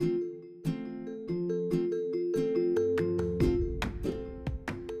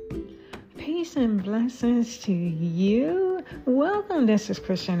Peace and blessings to you. Welcome. This is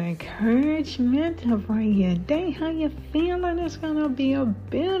Christian Encouragement for your day. How you feeling? It's going to be a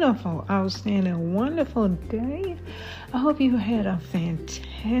beautiful, outstanding, wonderful day. I hope you had a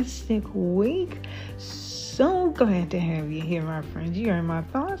fantastic week. So glad to have you here, my friends. You heard my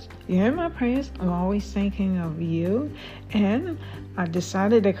thoughts. You heard my prayers. I'm always thinking of you. And I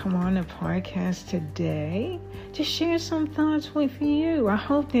decided to come on the podcast today to share some thoughts with you. I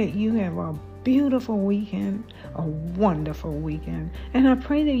hope that you have a beautiful weekend, a wonderful weekend. And I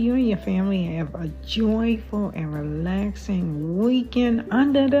pray that you and your family have a joyful and relaxing weekend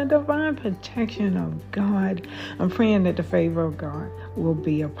under the divine protection of God. I'm praying that the favor of God will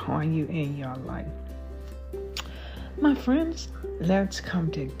be upon you in your life. My friends, let's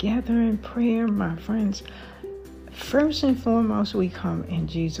come together in prayer, my friends. First and foremost, we come in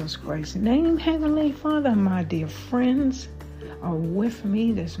Jesus Christ's name. Heavenly Father, my dear friends are with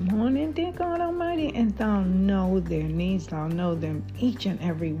me this morning, dear God Almighty, and thou know their needs. Thou know them, each and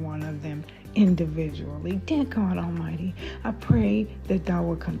every one of them individually. Dear God Almighty, I pray that thou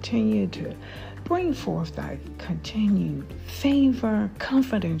will continue to bring forth thy continued favor,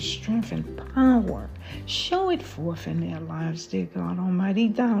 comfort, and strength and power. Show it forth in their lives, dear God Almighty.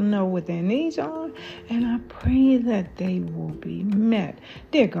 Thou know what their needs are, and I pray that they will be met.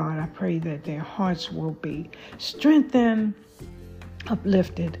 Dear God, I pray that their hearts will be strengthened,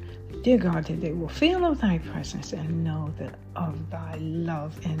 uplifted. Dear God, that they will feel of thy presence and know that of thy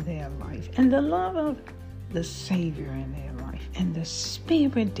love in their life and the love of the Savior in their life and the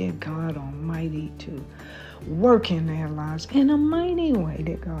Spirit, dear God Almighty, to work in their lives in a mighty way,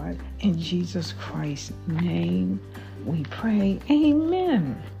 dear God. In Jesus Christ's name we pray.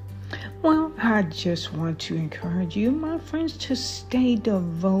 Amen. Well, I just want to encourage you, my friends, to stay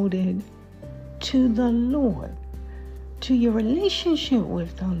devoted to the Lord, to your relationship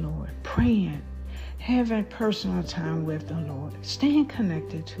with the Lord, praying, having personal time with the Lord, staying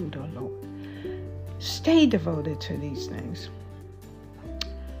connected to the Lord. Stay devoted to these things.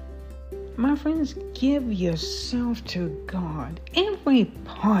 My friends, give yourself to God. Every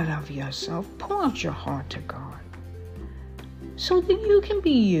part of yourself, pour out your heart to God, so that you can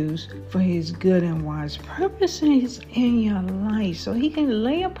be used for his good and wise purposes in your life. So he can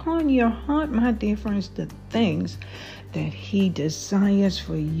lay upon your heart, my dear friends, the things that he desires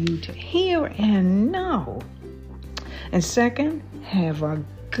for you to hear and know. And second, have a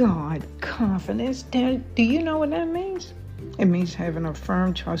God confidence. Do you know what that means? It means having a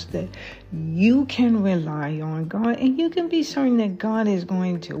firm trust that you can rely on God, and you can be certain that God is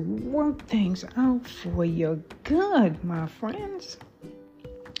going to work things out for your good, my friends.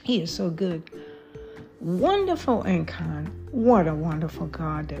 He is so good, wonderful, and kind. What a wonderful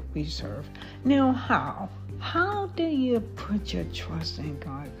God that we serve. Now, how do you put your trust in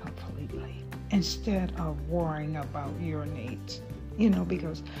God completely instead of worrying about your needs?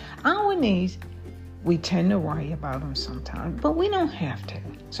 Because our needs, we tend to worry about them sometimes, but we don't have to.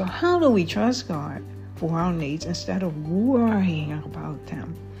 So how do we trust God for our needs instead of worrying about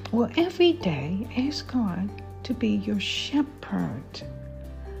them? Well, every day, ask God to be your shepherd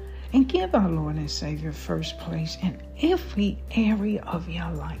and give our Lord and Savior first place in every area of your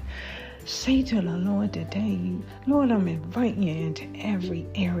life. Say to the Lord today, Lord, I'm inviting you into every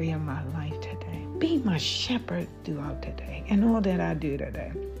area of my life today. Be my shepherd throughout the day and all that I do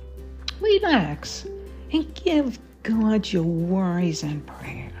today. Relax and give God your worries and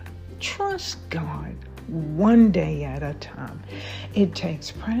prayer. Trust God one day at a time. It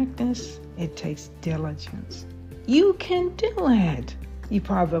takes practice. It takes diligence. You can do it. You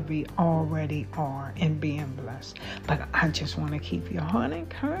probably already are in being blessed. But I just want to keep your heart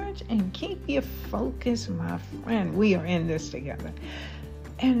encouraged and keep you focused, my friend. We are in this together.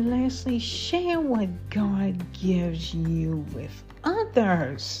 And lastly, share what God gives you with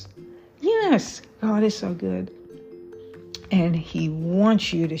others. Yes, God is so good. And he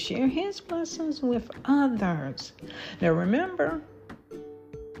wants you to share his blessings with others. Now remember,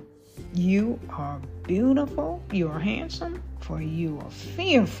 you are beautiful, you are handsome, for you are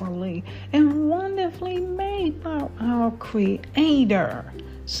fearfully and wonderfully made by our Creator.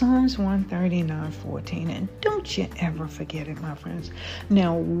 Psalms 139:14. And don't you ever forget it, my friends.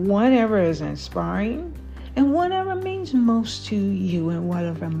 Now, whatever is inspiring and whatever means most to you and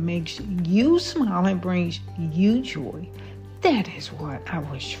whatever makes you smile and brings you joy, that is what I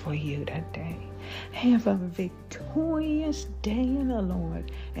wish for you today. Have a victorious day in the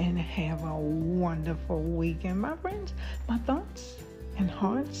Lord and have a wonderful weekend, my friends. My thoughts and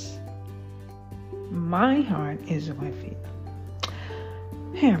hearts, my heart is with you.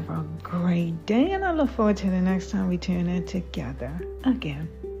 Have a great day, and I look forward to the next time we tune in together again.